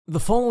The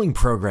following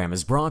program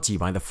is brought to you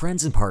by the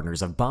friends and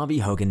partners of Bobby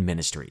Hogan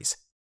Ministries.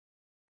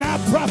 I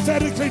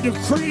prophetically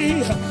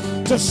decree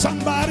to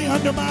somebody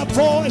under my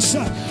voice,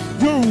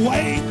 your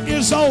wait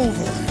is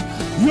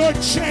over. Your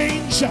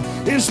change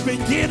is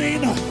beginning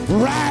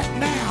right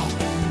now.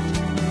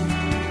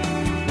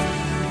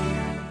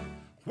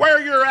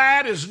 Where you're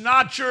at is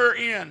not your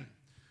end.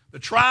 The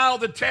trial,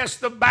 the test,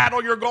 the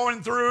battle you're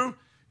going through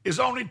is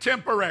only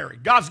temporary.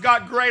 God's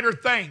got greater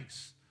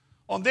things.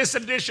 On this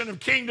edition of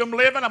Kingdom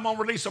Living, I'm going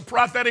to release a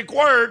prophetic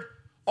word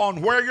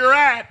on where you're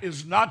at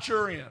is not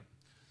your end.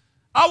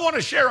 I want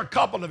to share a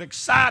couple of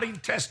exciting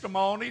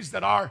testimonies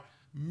that our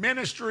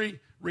ministry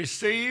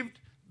received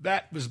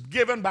that was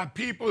given by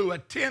people who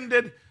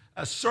attended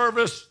a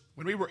service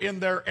when we were in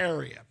their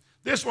area.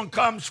 This one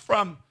comes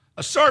from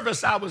a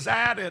service I was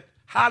at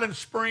Highland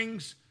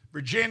Springs,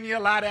 Virginia,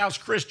 Lighthouse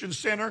Christian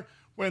Center.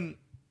 When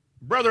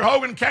Brother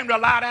Hogan came to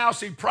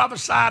Lighthouse, he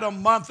prophesied a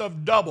month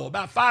of double.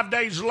 About 5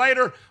 days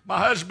later, my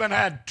husband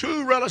had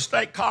 2 real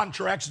estate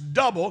contracts,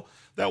 double,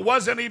 that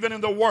wasn't even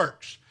in the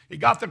works. He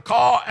got the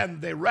call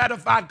and they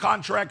ratified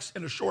contracts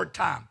in a short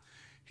time.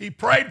 He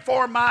prayed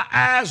for my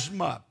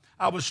asthma.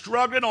 I was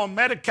struggling on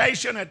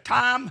medication at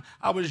time.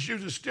 I was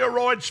using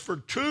steroids for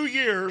 2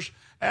 years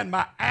and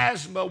my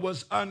asthma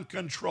was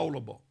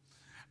uncontrollable.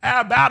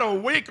 About a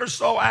week or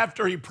so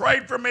after he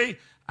prayed for me,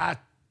 I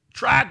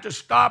tried to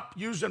stop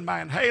using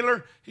my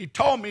inhaler. He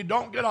told me,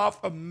 don't get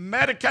off of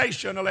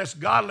medication unless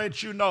God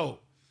lets you know.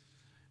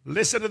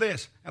 Listen to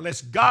this.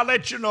 Unless God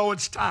lets you know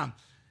it's time.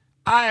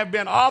 I have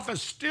been off of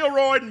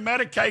steroid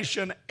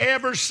medication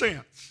ever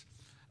since.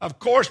 Of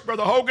course,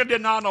 Brother Hogan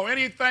did not know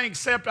anything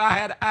except I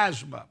had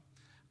asthma.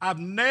 I've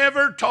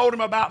never told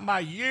him about my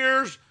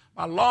years,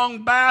 my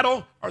long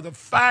battle, or the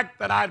fact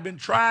that I'd been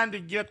trying to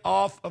get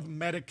off of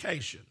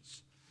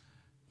medications.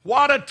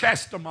 What a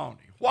testimony.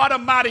 What a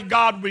mighty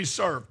God we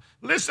serve.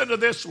 Listen to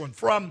this one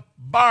from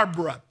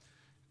Barbara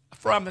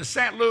from the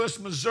St. Louis,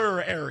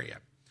 Missouri area.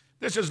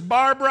 This is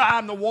Barbara.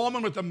 I'm the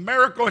woman with the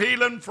miracle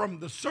healing from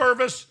the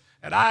service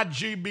at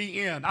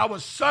IGBN. I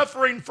was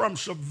suffering from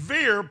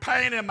severe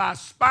pain in my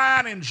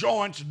spine and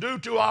joints due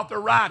to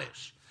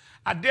arthritis.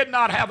 I did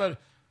not have a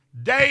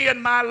day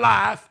in my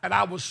life, and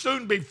I will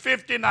soon be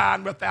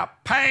 59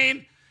 without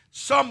pain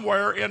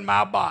somewhere in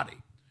my body.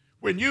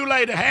 When you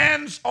laid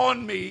hands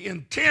on me,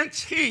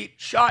 intense heat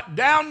shot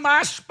down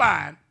my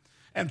spine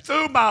and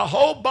through my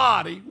whole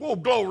body. Whoa,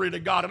 glory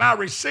to God. And I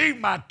received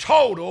my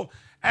total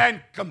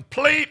and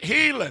complete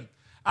healing.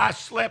 I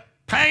slept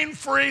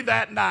pain-free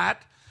that night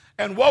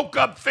and woke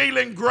up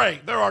feeling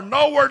great. There are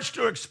no words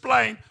to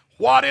explain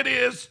what it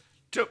is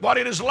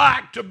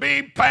like to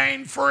be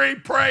pain-free.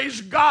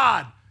 Praise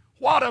God.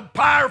 What a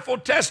powerful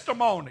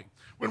testimony.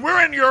 When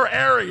we're in your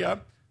area,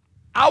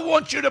 I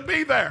want you to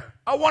be there.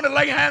 I want to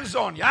lay hands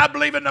on you. I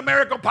believe in the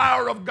miracle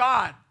power of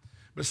God.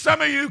 But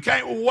some of you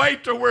can't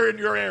wait till we're in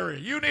your area.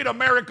 You need a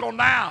miracle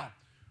now.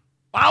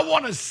 I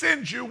want to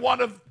send you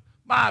one of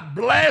my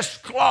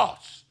blessed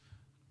cloths.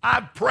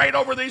 I've prayed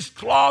over these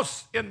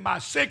cloths in my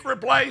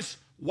secret place,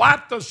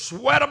 wiped the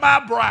sweat of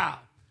my brow.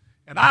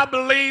 And I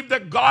believe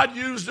that God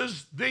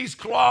uses these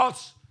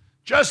cloths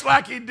just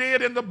like he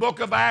did in the book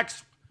of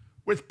Acts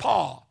with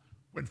Paul,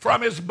 when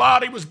from his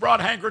body was brought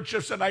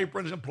handkerchiefs and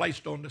aprons and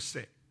placed on the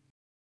sick.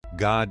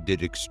 God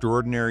did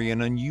extraordinary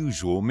and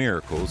unusual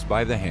miracles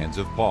by the hands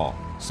of Paul,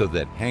 so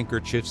that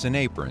handkerchiefs and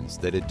aprons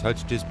that had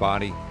touched his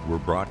body were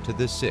brought to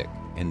the sick,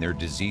 and their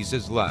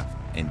diseases left,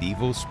 and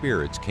evil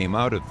spirits came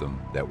out of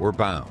them that were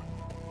bound.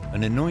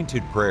 An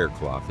anointed prayer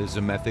cloth is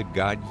a method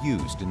God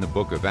used in the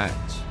book of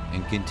Acts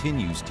and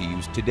continues to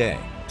use today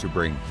to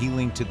bring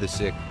healing to the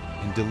sick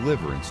and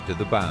deliverance to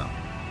the bound.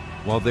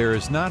 While there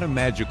is not a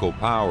magical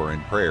power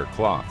in prayer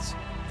cloths,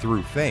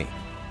 through faith,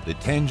 the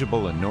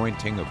tangible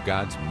anointing of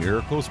God's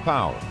miracles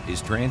power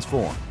is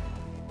transformed.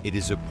 It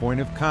is a point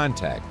of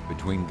contact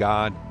between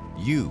God,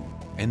 you,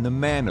 and the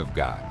man of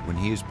God when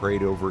he is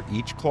prayed over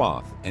each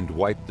cloth and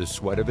wiped the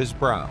sweat of his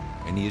brow,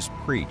 and he is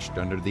preached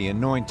under the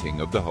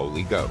anointing of the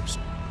Holy Ghost.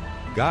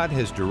 God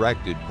has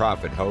directed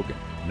Prophet Hogan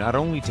not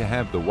only to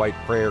have the white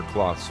prayer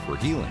cloths for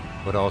healing,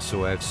 but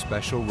also have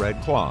special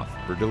red cloth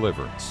for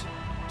deliverance.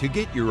 To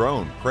get your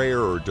own prayer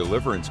or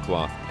deliverance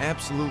cloth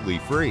absolutely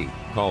free,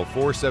 call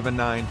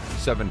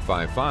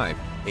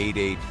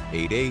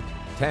 479-755-8888,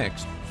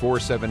 text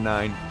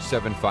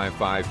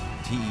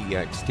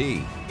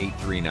 479-755-TEXT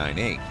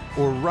 8398,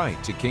 or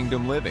write to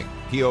Kingdom Living,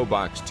 P.O.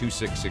 Box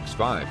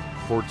 2665,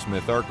 Fort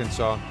Smith,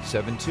 Arkansas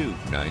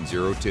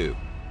 72902.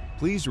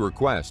 Please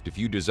request if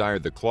you desire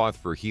the cloth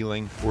for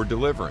healing or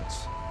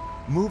deliverance.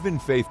 Move in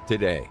faith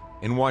today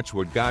and watch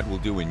what God will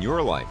do in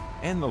your life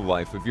and the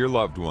life of your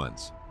loved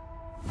ones.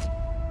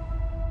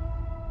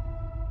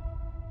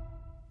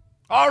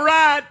 All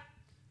right.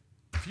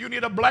 If you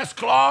need a blessed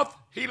cloth,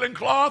 healing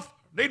cloth,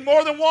 need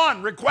more than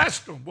one,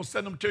 request them. We'll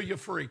send them to you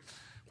free.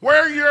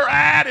 Where you're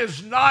at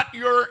is not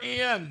your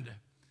end.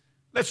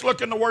 Let's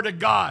look in the Word of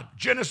God.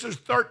 Genesis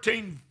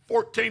 13,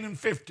 14, and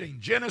 15.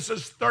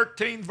 Genesis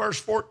 13, verse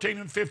 14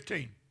 and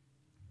 15.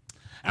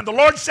 And the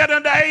Lord said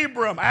unto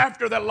Abram,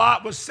 after that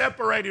Lot was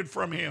separated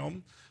from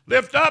him,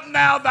 lift up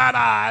now thine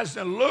eyes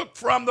and look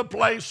from the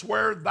place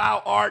where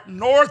thou art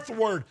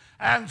northward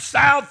and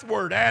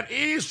southward and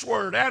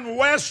eastward and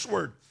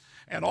westward,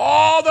 and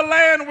all the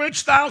land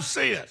which thou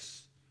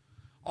seest,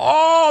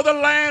 all the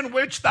land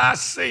which thou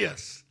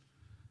seest,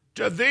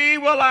 to thee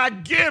will I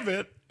give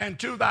it, and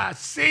to thy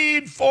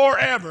seed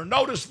forever.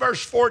 Notice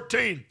verse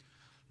 14.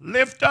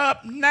 Lift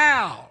up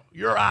now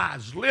your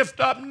eyes.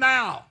 Lift up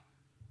now.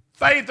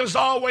 Faith is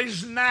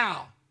always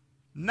now.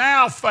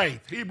 Now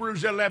faith,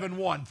 Hebrews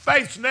 11:1.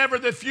 Faith's never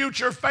the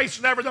future.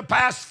 Faith's never the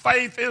past.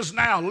 Faith is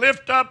now.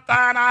 Lift up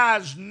thine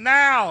eyes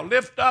now.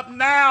 Lift up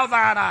now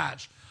thine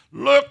eyes.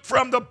 Look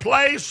from the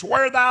place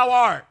where thou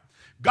art.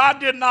 God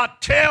did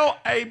not tell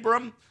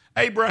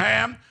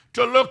Abraham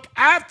to look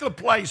at the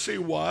place he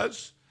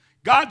was.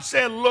 God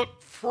said,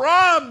 look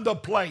from the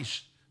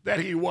place that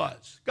he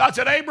was. God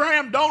said,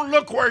 Abraham, don't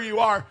look where you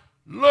are.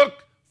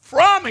 Look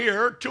from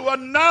here to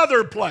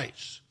another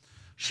place.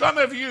 Some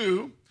of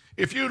you,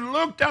 if you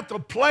looked at the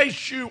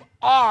place you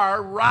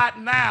are right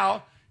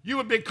now, you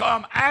would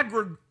become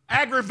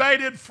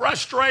aggravated,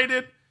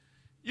 frustrated.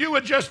 You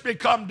would just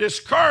become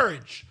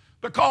discouraged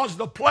because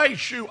the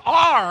place you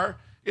are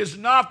is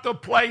not the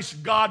place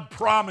God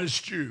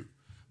promised you.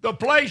 The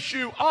place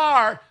you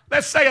are,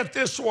 let's say it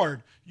this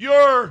word,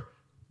 your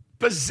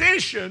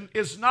position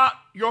is not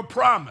your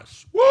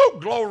promise. Woo,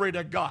 glory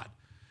to God.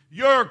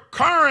 Your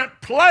current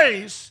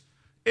place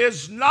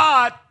is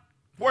not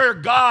where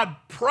God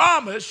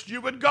promised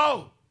you would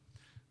go.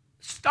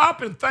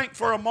 Stop and think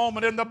for a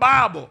moment in the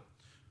Bible.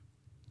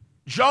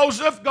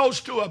 Joseph goes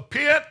to a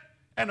pit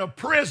and a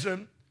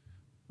prison,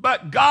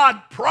 but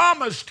God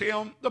promised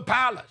him the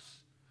palace.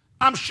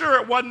 I'm sure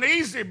it wasn't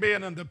easy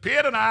being in the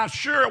pit, and I'm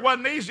sure it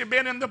wasn't easy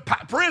being in the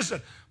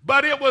prison,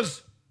 but it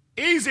was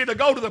easy to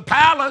go to the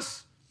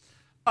palace.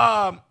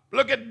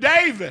 Look at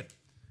David.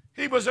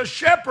 He was a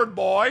shepherd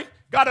boy,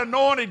 got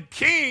anointed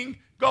king,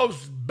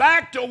 goes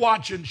back to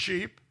watching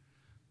sheep.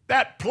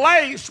 That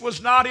place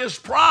was not his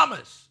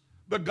promise,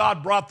 but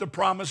God brought the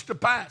promise to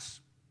pass.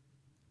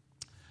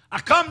 I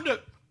come to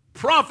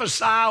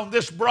prophesy on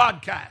this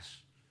broadcast.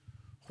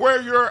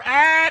 Where you're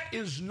at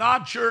is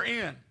not your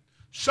end.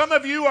 Some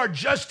of you are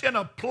just in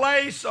a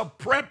place of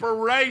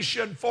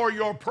preparation for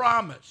your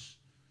promise.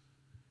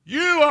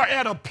 You are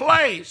at a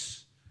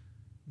place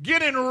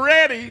getting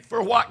ready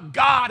for what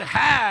God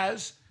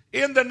has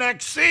in the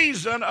next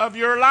season of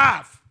your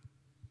life.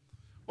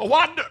 Well,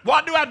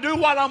 what do I do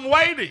while I'm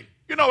waiting?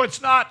 You know,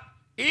 it's not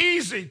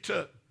easy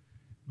to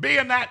be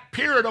in that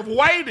period of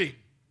waiting.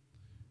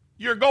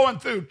 You're going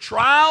through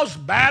trials,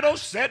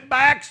 battles,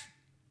 setbacks,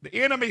 the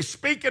enemy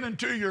speaking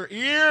into your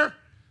ear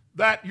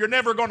that you're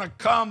never going to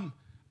come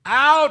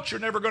out,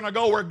 you're never going to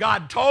go where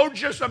God told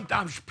you.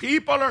 Sometimes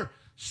people are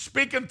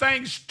speaking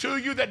things to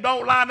you that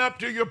don't line up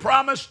to your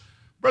promise.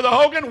 Brother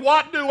Hogan,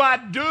 what do I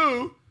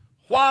do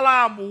while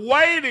I'm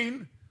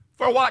waiting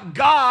for what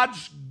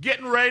God's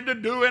getting ready to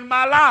do in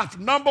my life?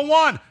 Number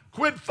one,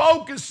 quit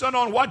focusing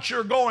on what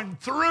you're going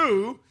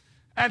through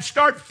and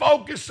start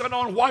focusing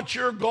on what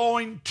you're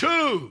going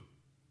to.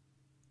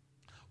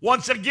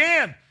 Once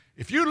again,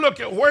 if you look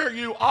at where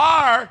you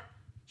are,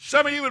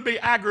 some of you would be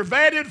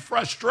aggravated,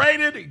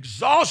 frustrated,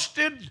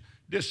 exhausted,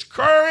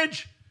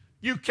 discouraged.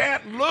 You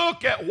can't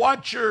look at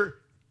what you're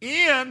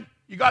in.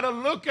 You got to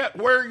look at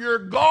where you're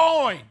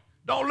going.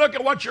 Don't look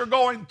at what you're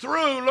going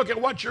through. Look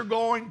at what you're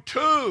going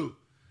to.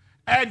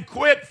 And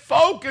quit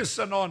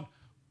focusing on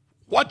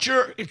what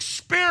you're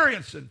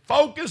experiencing.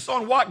 Focus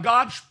on what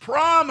God's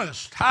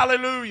promised.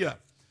 Hallelujah.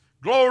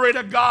 Glory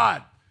to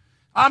God.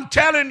 I'm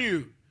telling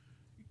you,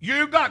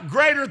 you got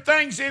greater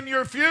things in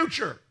your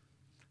future.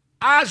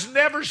 Eyes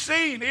never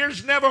seen,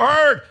 ears never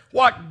heard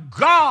what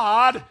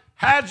God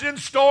has in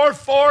store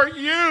for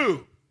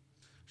you.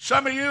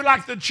 Some of you,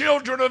 like the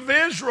children of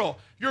Israel,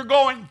 you're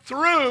going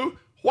through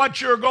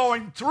what you're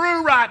going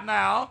through right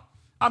now.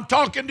 I'm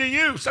talking to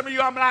you. Some of you,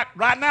 I'm like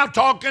right now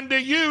talking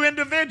to you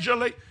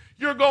individually.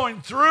 You're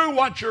going through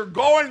what you're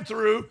going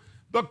through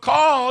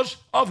because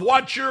of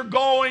what you're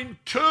going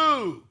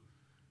to.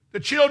 The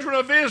children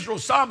of Israel,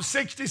 Psalm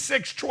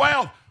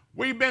 66:12,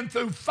 we've been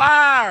through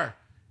fire.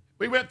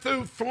 We went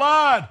through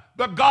flood,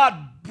 but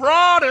God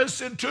brought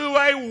us into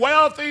a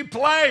wealthy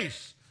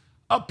place,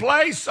 a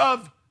place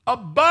of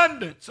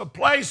abundance, a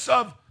place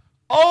of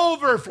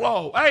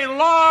overflow, a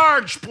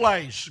large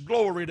place.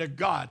 Glory to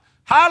God.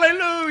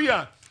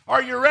 Hallelujah.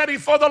 Are you ready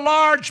for the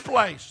large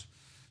place?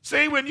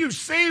 See, when you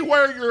see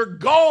where you're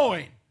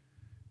going,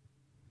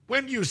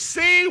 when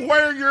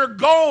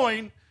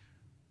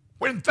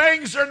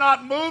things are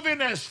not moving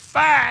as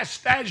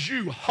fast as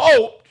you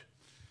hoped,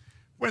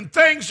 when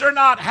things are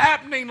not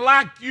happening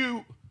like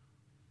you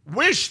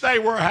wish they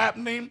were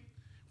happening,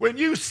 when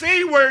you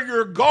see where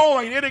you're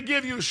going, it'll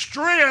give you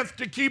strength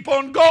to keep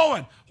on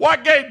going.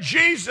 What gave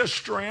Jesus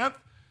strength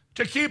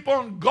to keep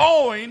on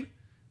going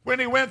when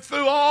he went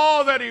through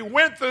all that he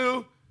went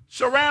through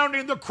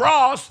surrounding the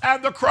cross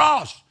and the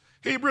cross?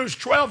 Hebrews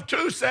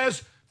 12:2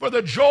 says, for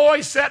the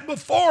joy set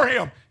before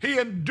him. He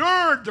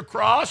endured the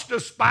cross,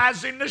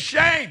 despising the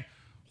shame.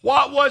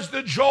 What was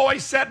the joy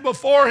set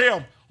before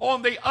him?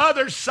 On the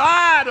other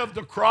side of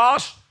the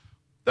cross,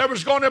 there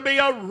was going to be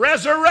a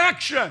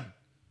resurrection.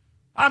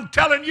 I'm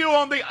telling you,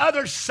 on the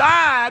other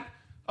side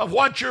of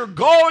what you're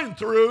going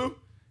through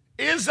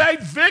is a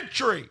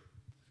victory.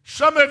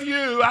 Some of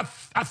you,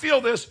 I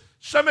feel this,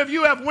 some of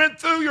you have went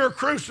through your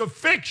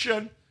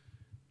crucifixion,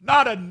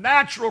 not a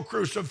natural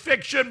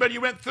crucifixion, but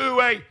you went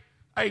through a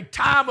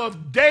time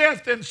of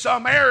death in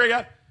some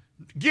area.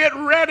 Get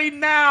ready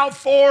now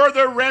for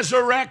the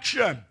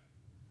resurrection.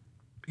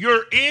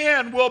 Your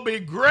end will be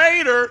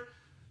greater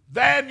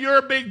than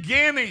your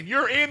beginning.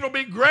 Your end will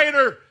be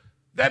greater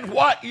than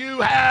what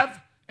you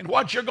have and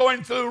what you're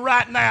going through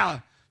right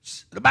now.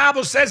 The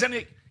Bible says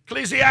in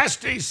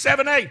Ecclesiastes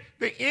 7:8,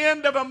 the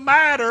end of a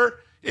matter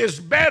is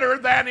better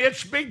than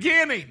its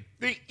beginning.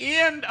 The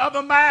end of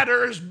a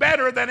matter is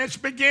better than its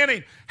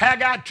beginning.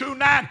 Haggai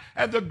 2:9,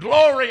 and the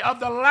glory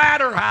of the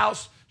latter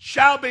house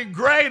shall be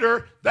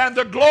greater than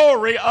the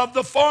glory of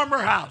the former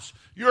house.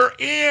 Your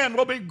end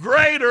will be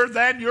greater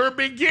than your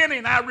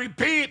beginning. I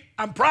repeat,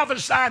 I'm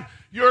prophesying,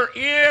 your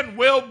end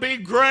will be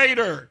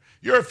greater.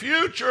 Your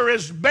future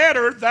is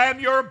better than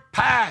your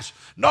past.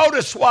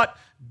 Notice what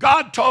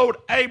God told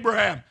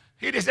Abraham.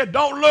 He said,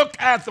 don't look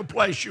at the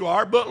place you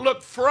are, but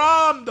look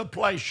from the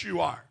place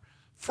you are.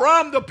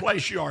 From the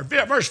place you are.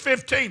 Verse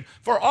 15,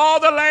 for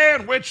all the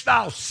land which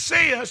thou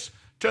seest,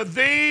 to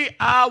thee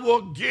I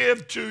will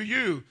give to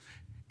you.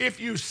 If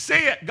you see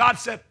it, God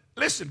said,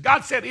 listen,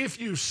 God said, if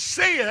you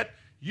see it,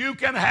 you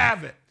can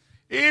have it.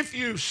 If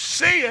you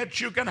see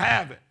it, you can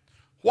have it.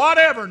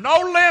 Whatever, no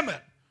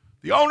limit.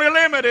 The only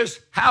limit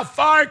is how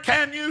far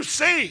can you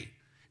see?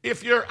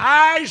 If your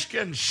eyes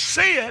can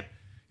see it,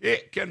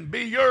 it can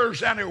be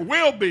yours and it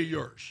will be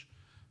yours.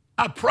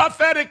 I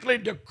prophetically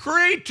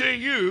decree to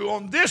you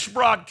on this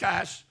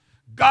broadcast,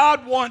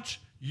 God wants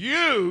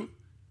you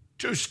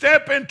to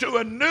step into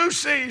a new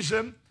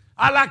season.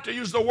 I like to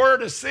use the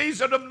word a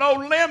season of no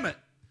limit.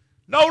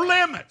 No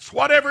limits.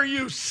 Whatever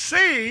you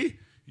see,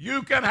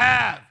 you can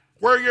have.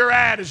 Where you're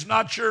at is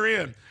not your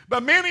end.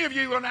 But many of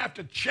you are going to have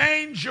to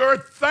change your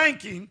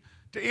thinking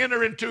to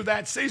enter into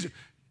that season.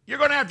 You're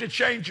going to have to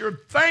change your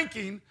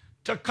thinking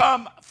to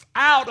come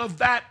out of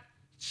that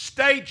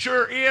state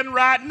you're in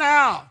right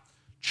now.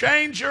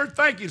 Change your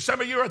thinking.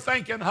 Some of you are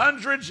thinking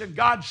hundreds and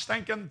God's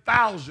thinking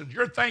thousands.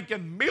 You're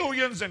thinking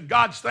millions and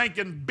God's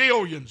thinking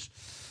billions.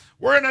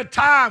 We're in a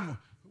time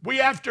we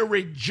have to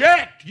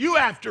reject, you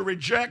have to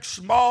reject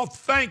small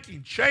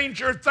thinking. Change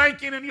your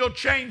thinking and you'll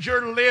change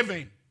your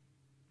living.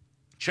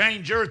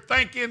 Change your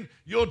thinking,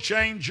 you'll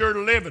change your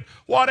living.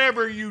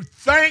 Whatever you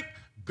think,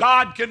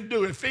 God can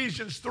do.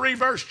 Ephesians 3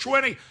 verse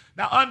 20,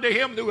 now unto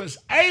him who is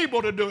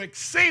able to do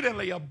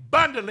exceedingly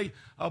abundantly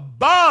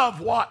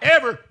above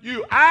whatever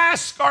you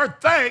ask or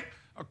think,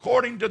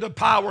 according to the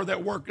power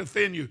that worketh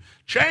in you.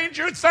 Change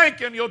your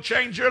thinking, you'll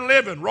change your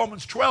living.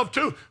 Romans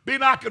 12:2, be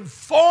not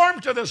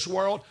conformed to this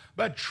world,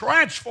 but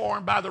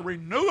transformed by the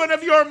renewing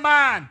of your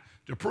mind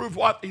to prove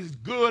what is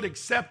good,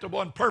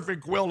 acceptable, and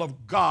perfect will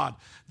of God.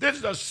 This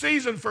is a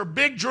season for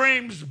big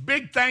dreams,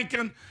 big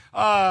thinking,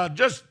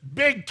 just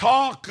big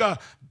talk,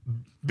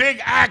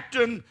 big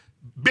acting,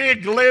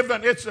 big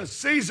living. It's a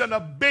season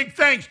of big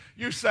things.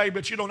 You say,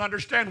 but you don't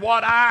understand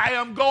what I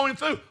am going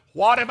through.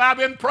 What have I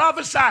been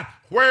prophesying?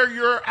 Where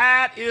you're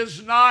at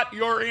is not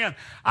your end.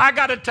 I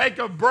got to take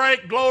a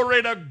break,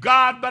 glory to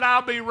God, but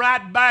I'll be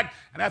right back.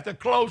 And at the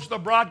close of the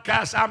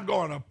broadcast, I'm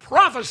going to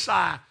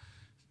prophesy.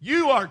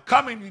 You are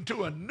coming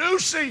into a new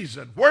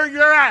season. Where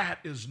you're at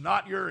is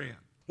not your end.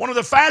 One of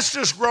the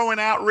fastest growing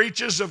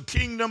outreaches of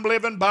Kingdom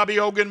Living Bobby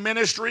Hogan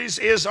Ministries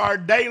is our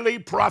daily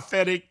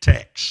prophetic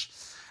text.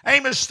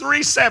 Amos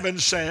 3:7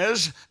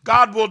 says,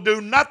 God will do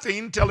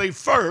nothing till he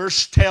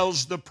first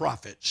tells the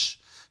prophets.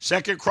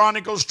 2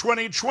 Chronicles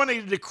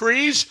 20:20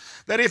 decrees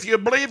that if you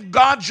believe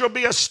God, you'll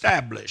be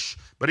established.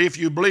 But if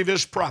you believe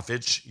his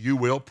prophets, you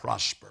will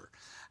prosper.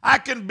 I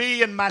can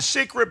be in my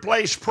secret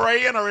place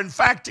praying, or in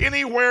fact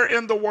anywhere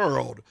in the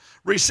world,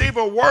 receive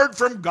a word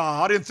from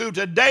God, and through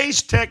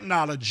today's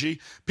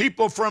technology,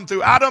 people from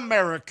throughout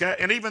America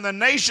and even the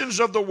nations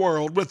of the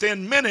world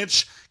within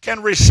minutes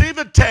can receive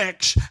a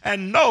text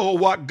and know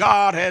what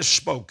God has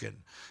spoken.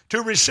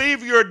 To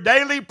receive your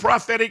daily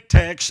prophetic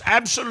text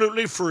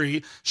absolutely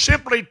free,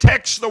 simply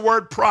text the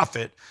word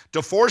prophet to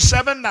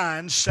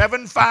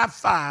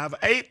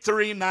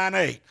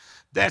 479-755-8398.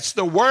 That's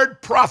the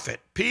word prophet,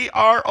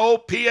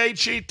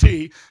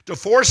 P-R-O-P-H-E-T, to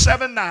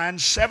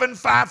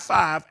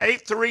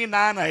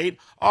 479-755-8398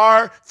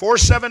 or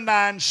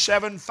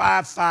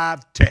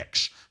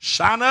 479-755-TEXT.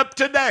 Sign up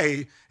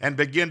today and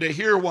begin to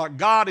hear what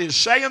God is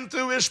saying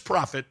through his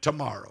prophet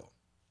tomorrow.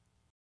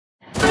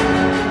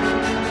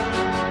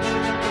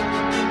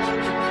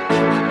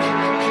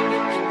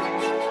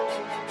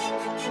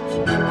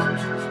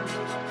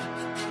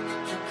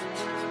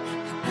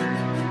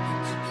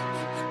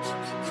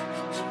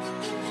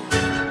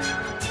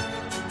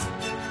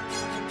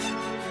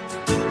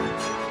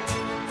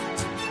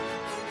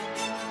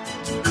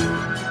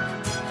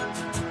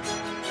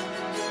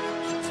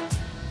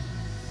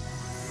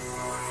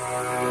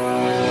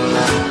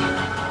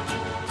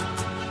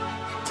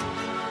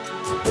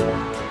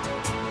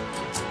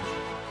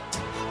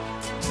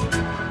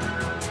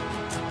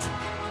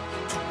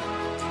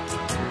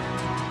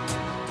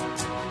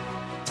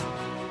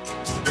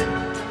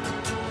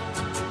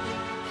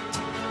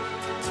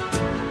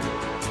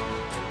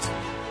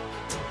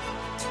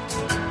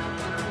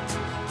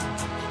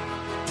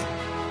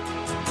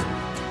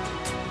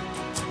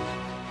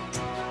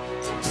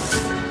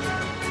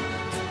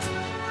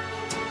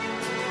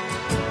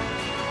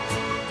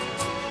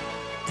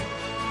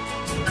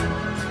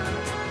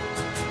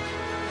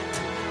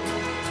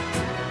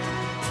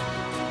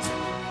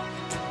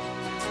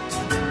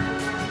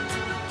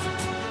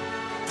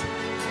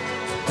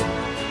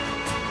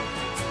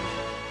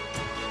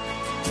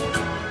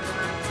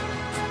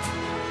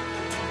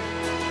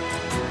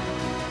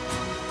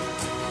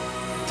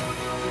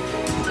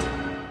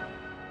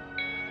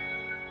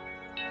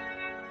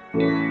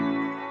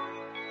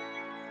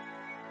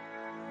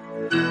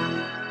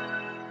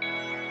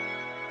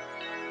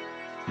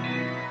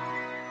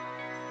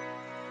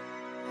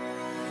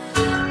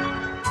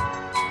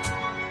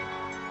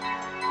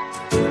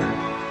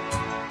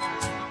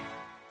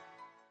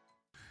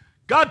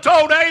 God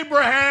told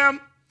Abraham,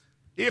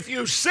 if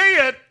you see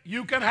it,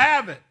 you can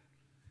have it.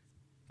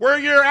 Where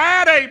you're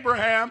at,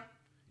 Abraham,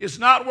 is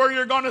not where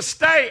you're going to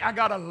stay. I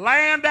got a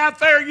land out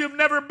there you've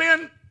never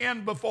been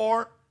in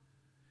before.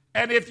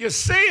 And if you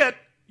see it,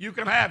 you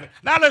can have it.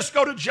 Now let's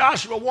go to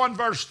Joshua 1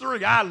 verse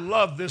 3. I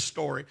love this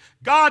story.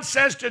 God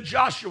says to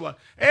Joshua,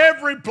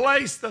 every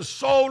place the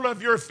sole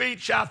of your feet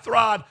shall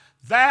trod,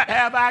 that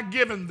have I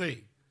given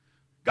thee.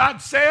 God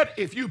said,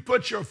 if you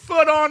put your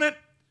foot on it,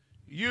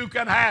 you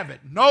can have it.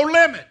 No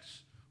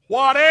limits.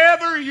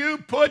 Whatever you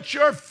put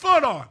your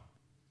foot on.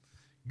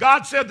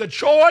 God said the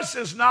choice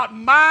is not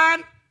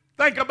mine.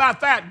 Think about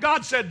that.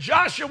 God said,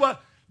 Joshua,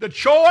 the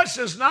choice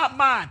is not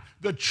mine.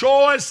 The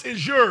choice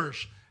is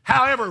yours.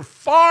 However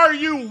far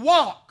you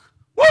walk,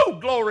 woo,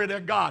 glory to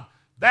God,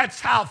 that's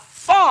how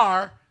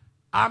far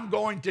I'm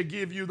going to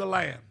give you the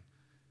land.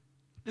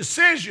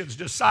 Decisions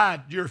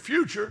decide your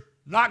future,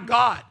 not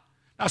God.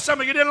 Now,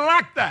 some of you didn't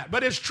like that,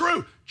 but it's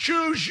true.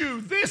 Choose you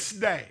this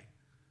day.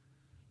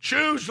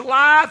 Choose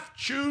life,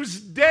 choose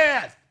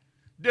death.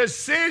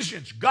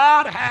 Decisions.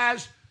 God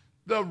has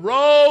the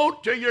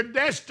road to your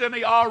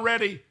destiny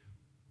already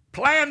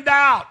planned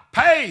out,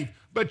 paved,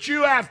 but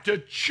you have to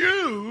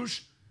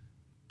choose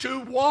to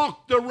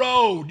walk the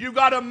road. You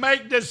got to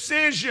make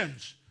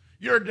decisions.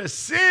 Your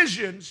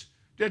decisions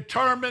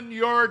determine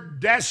your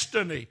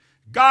destiny.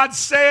 God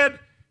said,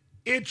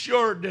 it's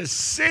your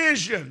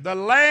decision. The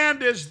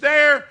land is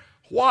there.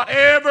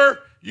 Whatever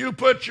you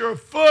put your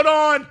foot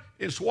on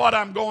is what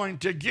I'm going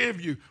to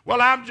give you.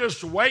 Well, I'm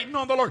just waiting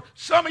on the Lord.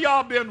 Some of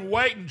y'all been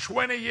waiting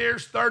 20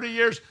 years, 30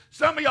 years.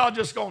 Some of y'all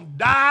just going to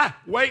die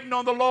waiting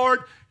on the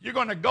Lord. You're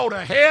going to go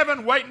to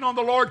heaven waiting on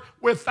the Lord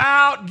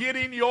without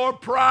getting your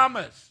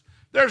promise.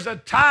 There's a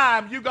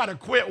time you got to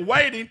quit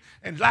waiting.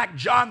 And like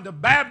John the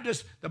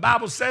Baptist, the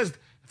Bible says,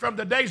 from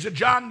the days of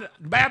John the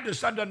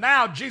Baptist unto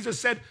now, Jesus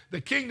said, the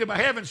kingdom of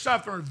heaven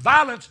suffereth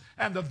violence,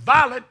 and the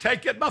violent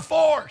take it by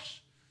force.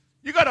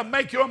 You got to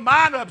make your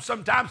mind up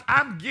sometimes.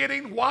 I'm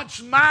getting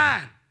what's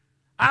mine.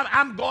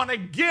 I'm going to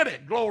get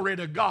it, glory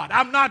to God.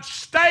 I'm not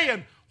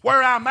staying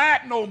where I'm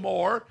at no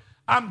more.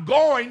 I'm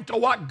going to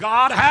what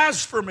God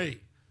has for me.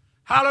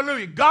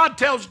 Hallelujah. God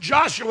tells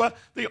Joshua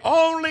the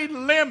only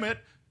limit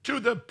to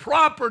the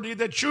property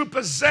that you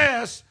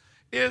possess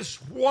is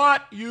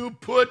what you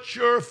put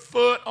your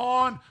foot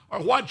on or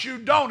what you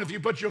don't. If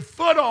you put your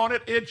foot on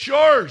it, it's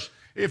yours.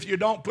 If you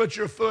don't put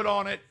your foot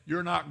on it,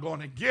 you're not going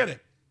to get it.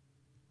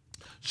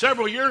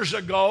 Several years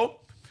ago,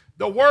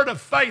 the word of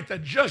faith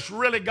had just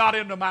really got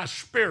into my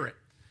spirit.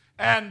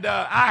 And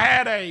I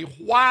had a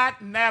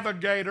white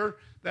Navigator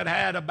that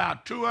had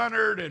about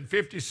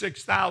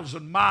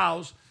 256,000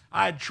 miles.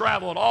 I had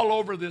traveled all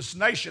over this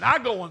nation. I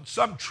go on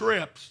some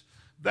trips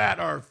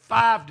that are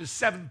 5,000 to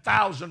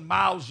 7,000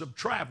 miles of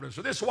traveling.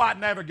 So this white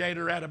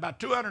Navigator had about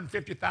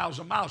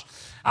 250,000 miles.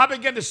 I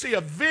began to see a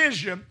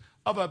vision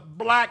of a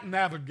black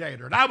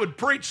Navigator. And I would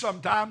preach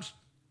sometimes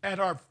at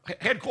our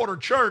headquarter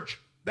church.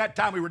 That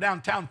time we were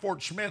downtown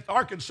Fort Smith,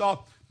 Arkansas.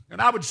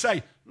 And I would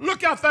say,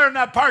 look out there in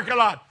that parking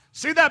lot.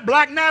 See that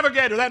black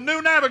Navigator, that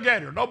new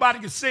Navigator. Nobody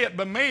can see it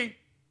but me.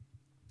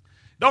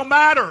 Don't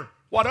matter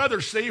what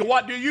others see.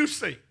 What do you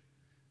see?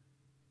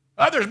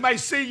 Others may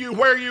see you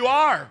where you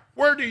are.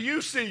 Where do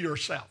you see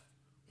yourself?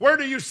 Where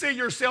do you see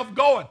yourself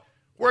going?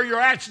 Where you're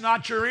at's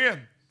not you're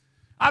in.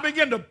 I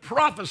began to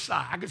prophesy.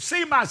 I could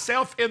see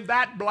myself in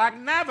that black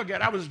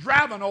Navigator. I was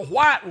driving a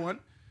white one,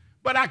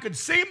 but I could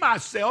see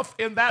myself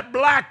in that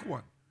black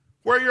one.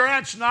 Where you're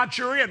at's not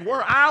you're in.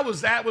 Where I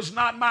was at was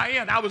not my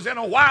end. I was in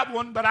a white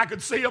one, but I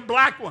could see a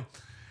black one.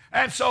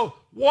 And so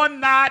one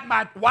night,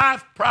 my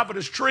wife,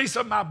 Prophetess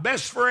Teresa, my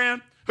best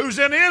friend, who's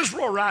in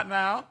Israel right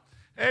now,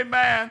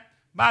 amen,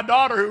 my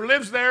daughter who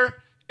lives there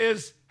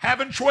is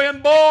having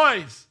twin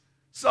boys.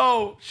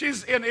 So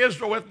she's in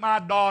Israel with my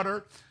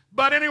daughter.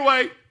 But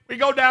anyway, we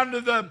go down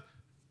to the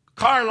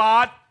car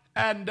lot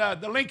and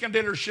the Lincoln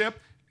dealership,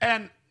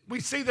 and we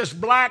see this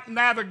black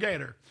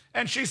Navigator.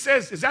 And she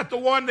says, is that the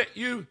one that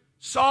you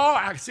saw?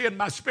 I see it in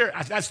my spirit.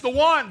 I said, that's the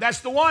one. That's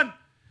the one.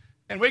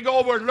 And we go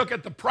over and look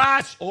at the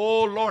price.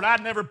 Oh, Lord,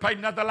 I'd never paid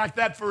nothing like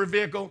that for a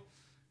vehicle.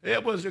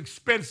 It was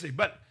expensive,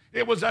 but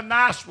it was a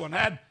nice one.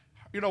 Had,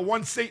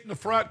 one seat in the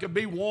front could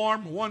be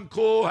warm, one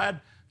cool, had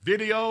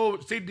video,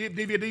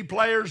 DVD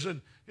players,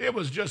 and it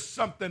was just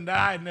something that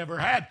I had never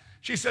had.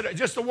 She said,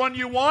 just the one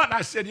you want? And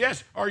I said,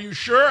 yes. Are you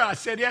sure? I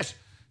said, yes.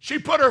 She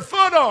put her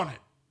foot on it.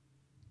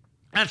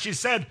 And she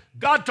said,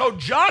 God told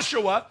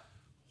Joshua,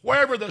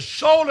 wherever the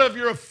sole of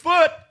your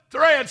foot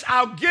treads,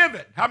 I'll give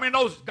it. How many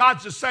knows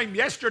God's the same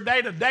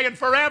yesterday, today, and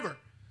forever?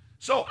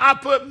 So I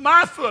put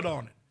my foot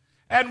on it.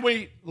 And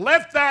we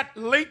left that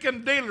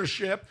Lincoln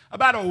dealership.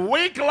 About a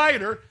week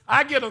later,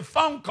 I get a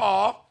phone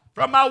call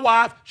from my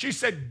wife. She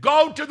said,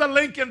 go to the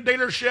Lincoln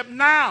dealership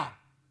now.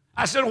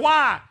 I said,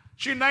 why?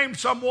 She named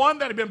someone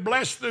that had been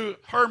blessed through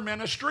her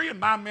ministry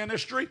and my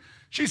ministry.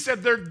 She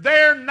said, they're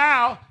there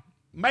now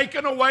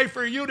making a way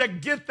for you to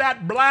get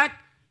that black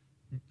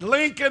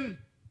Lincoln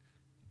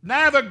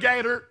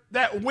Navigator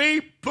that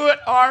we put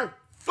our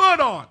foot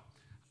on.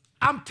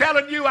 I'm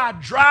telling you, I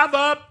drive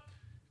up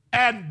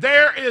and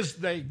there is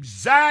the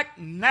exact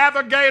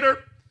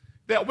navigator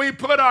that we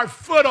put our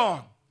foot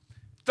on.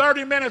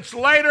 30 minutes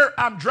later,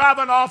 I'm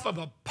driving off of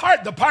the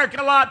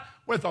parking lot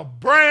with a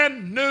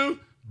brand new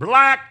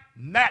black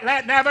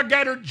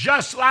navigator,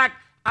 just like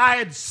I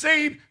had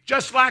seen,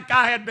 just like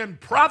I had been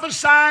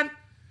prophesying.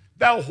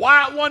 The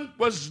white one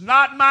was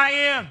not my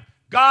end.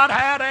 God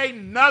had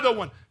another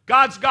one.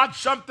 God's got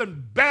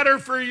something better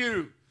for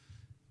you.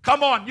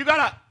 Come on, you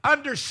got to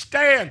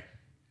understand,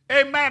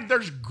 amen,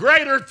 there's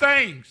greater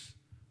things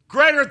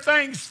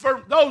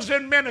for those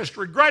in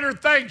ministry, greater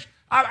things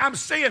I'm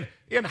seeing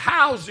in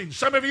housing.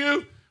 Some of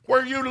you,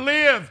 where you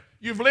live,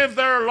 you've lived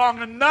there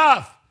long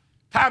enough.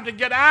 Time to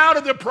get out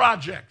of the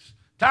projects.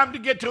 Time to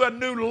get to a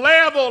new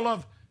level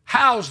of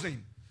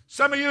housing.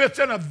 Some of you, it's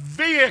in a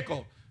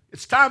vehicle.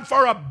 It's time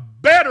for a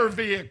better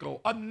vehicle,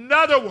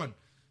 another one.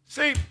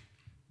 See,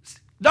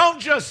 don't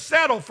just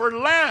settle for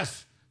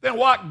less than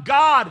what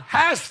God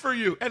has for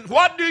you. And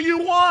what do you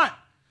want?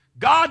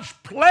 God's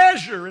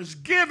pleasure is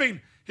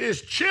giving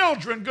His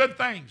children good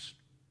things.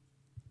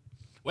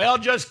 Well,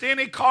 just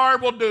any car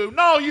will do.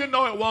 No, you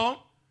know it won't.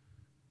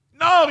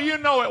 No, you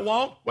know it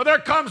won't. Well, there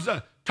comes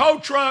a tow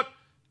truck,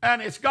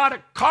 and it's got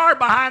a car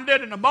behind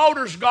it, and the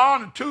motor's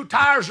gone, and 2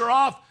 tires are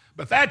off,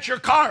 but that's your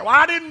car. Well,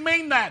 I didn't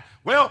mean that.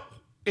 Well,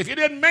 if you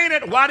didn't mean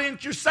it, why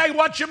didn't you say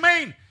what you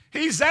mean?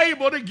 He's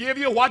able to give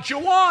you what you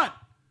want.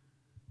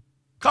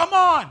 Come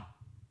on.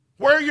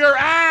 Where you're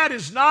at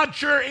is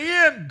not your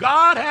end.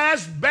 God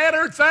has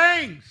better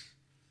things.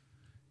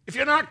 If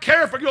you're not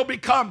careful, you'll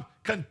become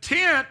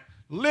content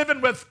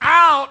living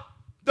without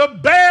the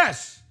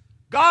best.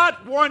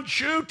 God wants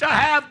you to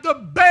have the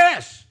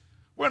best.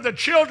 When the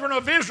children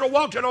of Israel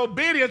walked in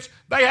obedience,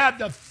 they had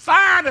the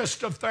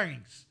finest of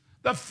things,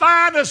 the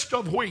finest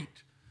of wheat.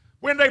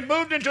 When they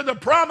moved into the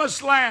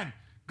promised land,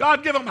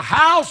 God gave them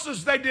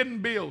houses they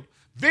didn't build,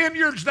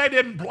 vineyards they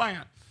didn't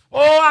plant.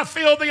 Oh, I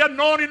feel the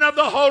anointing of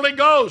the Holy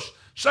Ghost.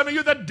 Some of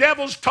you, the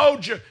devil's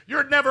told you,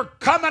 you're never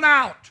coming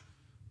out.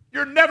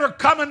 You're never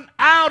coming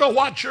out of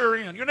what you're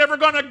in. You're never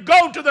going to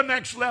go to the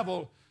next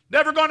level.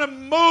 Never going to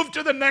move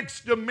to the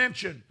next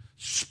dimension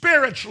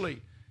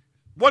spiritually.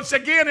 Once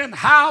again, in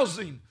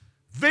housing,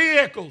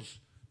 vehicles,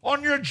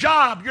 on your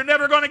job, you're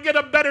never going to get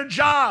a better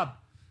job.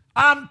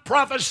 I'm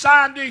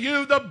prophesying to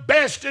you the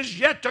best is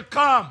yet to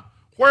come.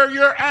 Where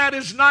you're at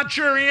is not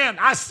your end.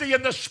 I see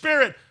in the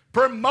spirit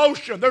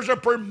promotion. There's a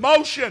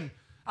promotion.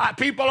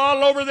 People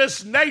all over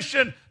this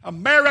nation,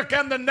 America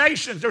and the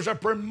nations, there's a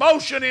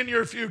promotion in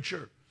your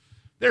future.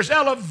 There's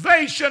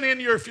elevation in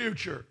your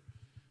future.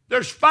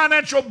 There's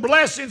financial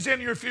blessings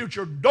in your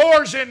future,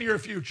 doors in your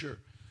future.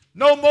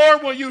 No more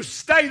will you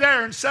stay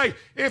there and say,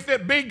 if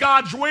it be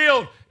God's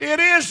will. It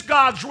is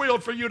God's will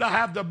for you to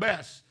have the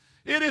best.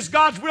 It is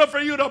God's will for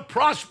you to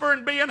prosper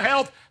and be in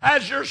health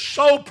as your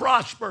soul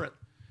prospereth.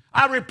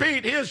 I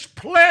repeat, His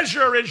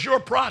pleasure is your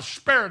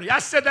prosperity. I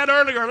said that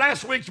earlier,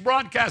 last week's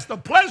broadcast. The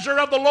pleasure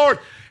of the Lord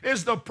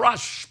is the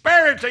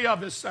prosperity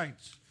of His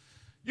saints.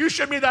 You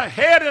should be the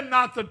head and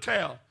not the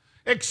tail.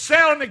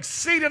 Excel and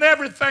exceed in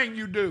everything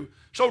you do.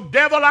 So,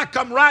 devil, I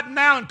come right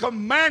now and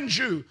command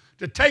you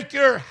to take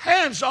your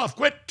hands off.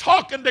 Quit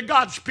talking to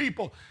God's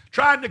people,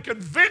 trying to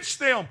convince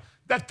them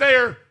that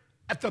they're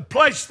at the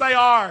place they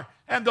are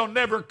and they'll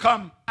never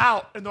come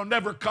out and they'll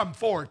never come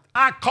forth.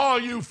 I call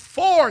you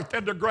forth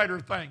into greater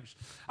things.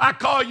 I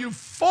call you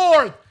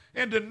forth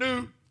into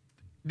new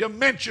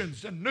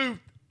dimensions and new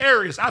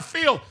areas. I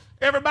feel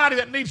everybody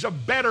that needs a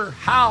better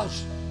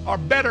house or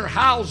better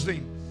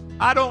housing,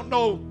 I don't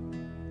know,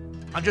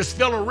 I just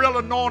feel a real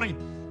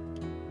anointing.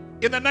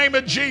 In the name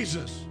of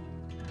Jesus,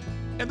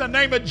 in the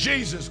name of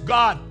Jesus,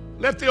 God,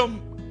 let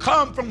them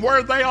come from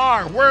where they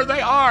are. Where they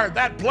are,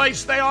 that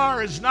place they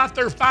are is not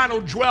their final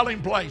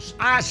dwelling place.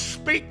 I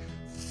speak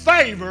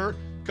favor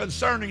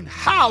concerning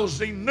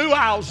housing, new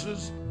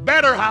houses,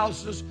 better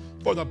houses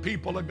for the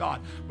people of God.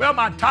 Well,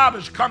 my time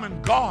is come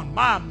and gone.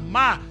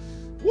 My.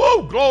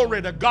 Woo,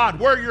 glory to God.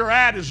 Where you're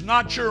at is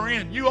not your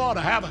end. You ought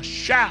to have a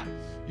shout.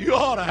 You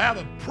ought to have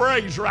a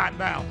praise right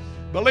now.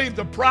 Believe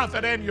the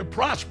prophet and you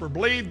prosper.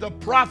 Believe the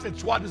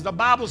prophets. What does the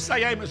Bible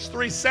say? Amos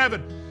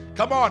 3:7.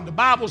 Come on, the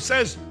Bible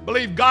says,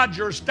 believe God,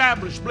 you're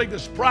established. Believe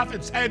the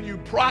prophets and you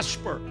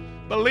prosper.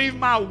 Believe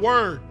my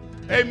word.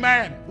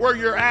 Amen. Where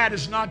you're at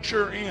is not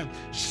your end.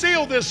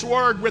 Seal this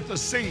word with a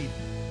seed.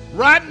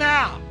 Right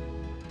now,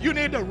 you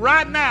need to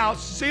right now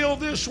seal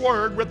this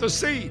word with a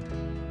seed.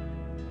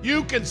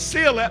 You can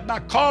seal it by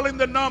calling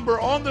the number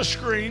on the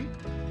screen.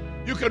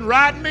 You can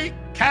write me,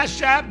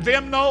 Cash App,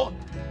 Venmo.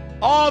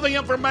 All the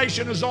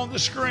information is on the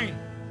screen.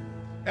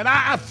 And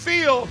I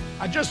feel,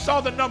 I just saw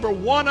the number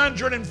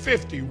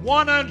 150.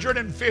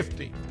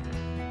 150.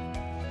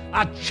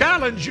 I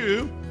challenge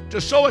you to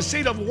sow a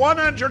seed of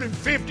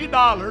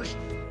 $150,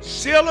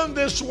 sealing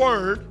this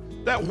word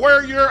that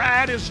where you're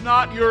at is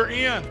not your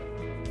end.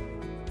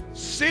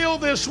 Seal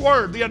this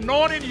word. The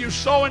anointing you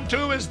sow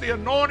into is the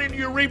anointing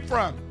you reap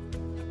from.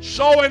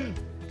 Sowing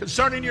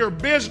concerning your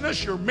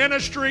business, your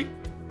ministry,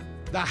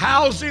 the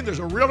housing. There's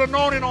a real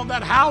anointing on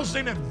that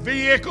housing and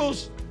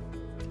vehicles,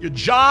 your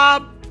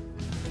job.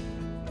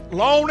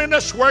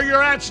 Loneliness, where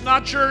you're at's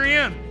not your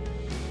end.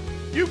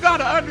 You've got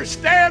to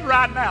understand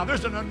right now,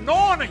 there's an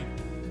anointing.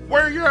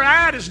 Where you're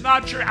at is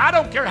not your, I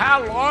don't care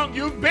how long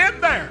you've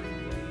been there.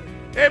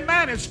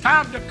 Amen. It's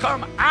time to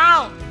come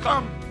out,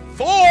 come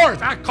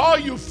forth. I call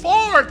you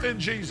forth in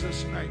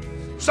Jesus' name.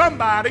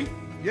 Somebody,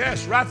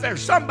 yes, right there,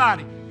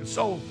 somebody can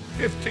sold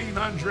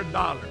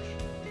 $1,500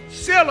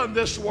 sealing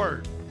this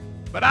word.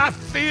 But I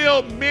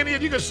feel many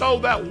of you can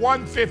sold that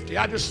 $150.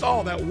 I just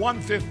saw that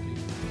 $150.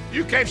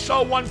 You can't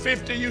sow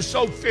 $150, you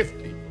sow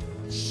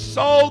 $50.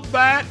 Sow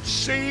that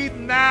seed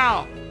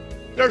now.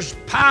 There's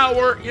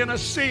power in a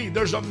seed.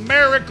 There's a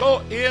miracle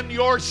in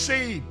your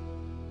seed.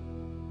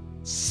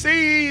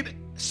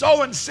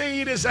 Sowing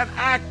seed is an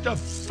act of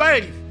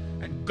faith,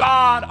 and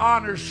God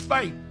honors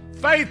faith.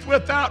 Faith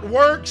without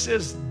works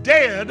is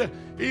dead,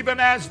 even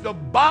as the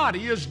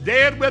body is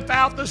dead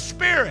without the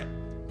spirit.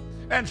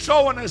 And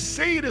sowing a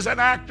seed is an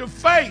act of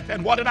faith.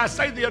 And what did I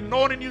say? The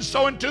anointing you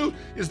sow into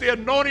is the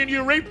anointing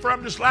you reap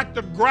from, just like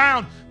the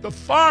ground the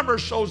farmer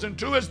sows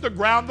into is the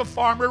ground the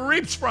farmer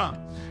reaps from.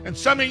 And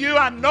some of you,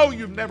 I know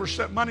you've never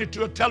sent money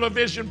to a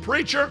television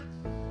preacher.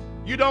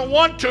 You don't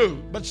want to,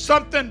 but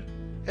something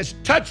has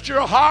touched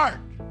your heart.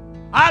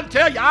 I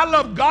tell you, I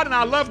love God and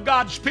I love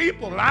God's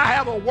people. And I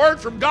have a word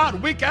from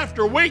God week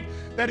after week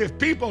that if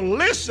people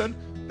listen,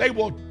 they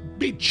will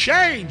be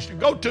changed and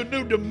go to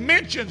new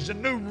dimensions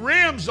and new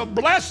realms of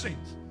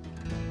blessings.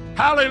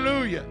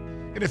 Hallelujah.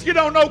 And if you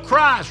don't know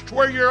Christ,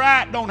 where you're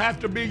at don't have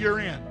to be your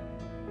end.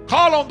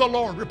 Call on the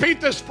Lord. Repeat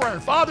this prayer.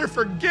 Father,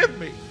 forgive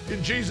me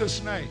in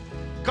Jesus' name.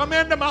 Come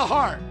into my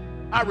heart.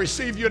 I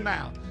receive you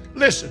now.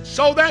 Listen,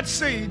 sow that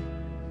seed.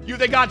 You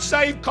that got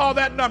saved, call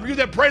that number. You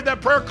that prayed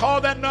that prayer,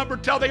 call that number.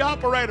 Tell the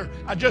operator,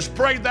 I just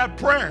prayed that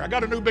prayer. I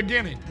got a new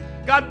beginning.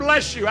 God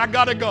bless you. I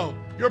got to go.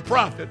 Your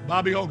prophet,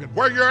 Bobby Hogan.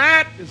 Where you're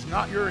at is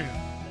not your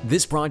end.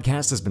 This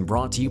broadcast has been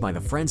brought to you by the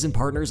friends and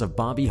partners of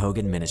Bobby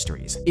Hogan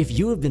Ministries. If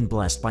you have been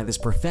blessed by this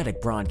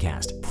prophetic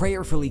broadcast,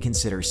 prayerfully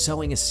consider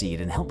sowing a seed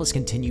and help us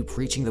continue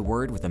preaching the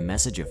word with a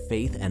message of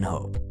faith and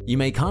hope. You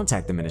may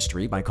contact the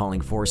ministry by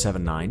calling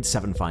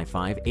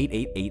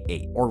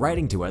 479-755-8888 or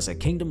writing to us at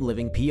Kingdom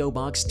Living P.O.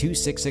 Box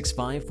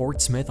 2665,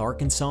 Fort Smith,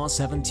 Arkansas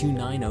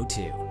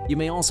 72902. You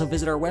may also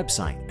visit our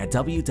website at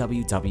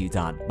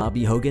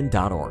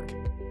www.bobbyhogan.org.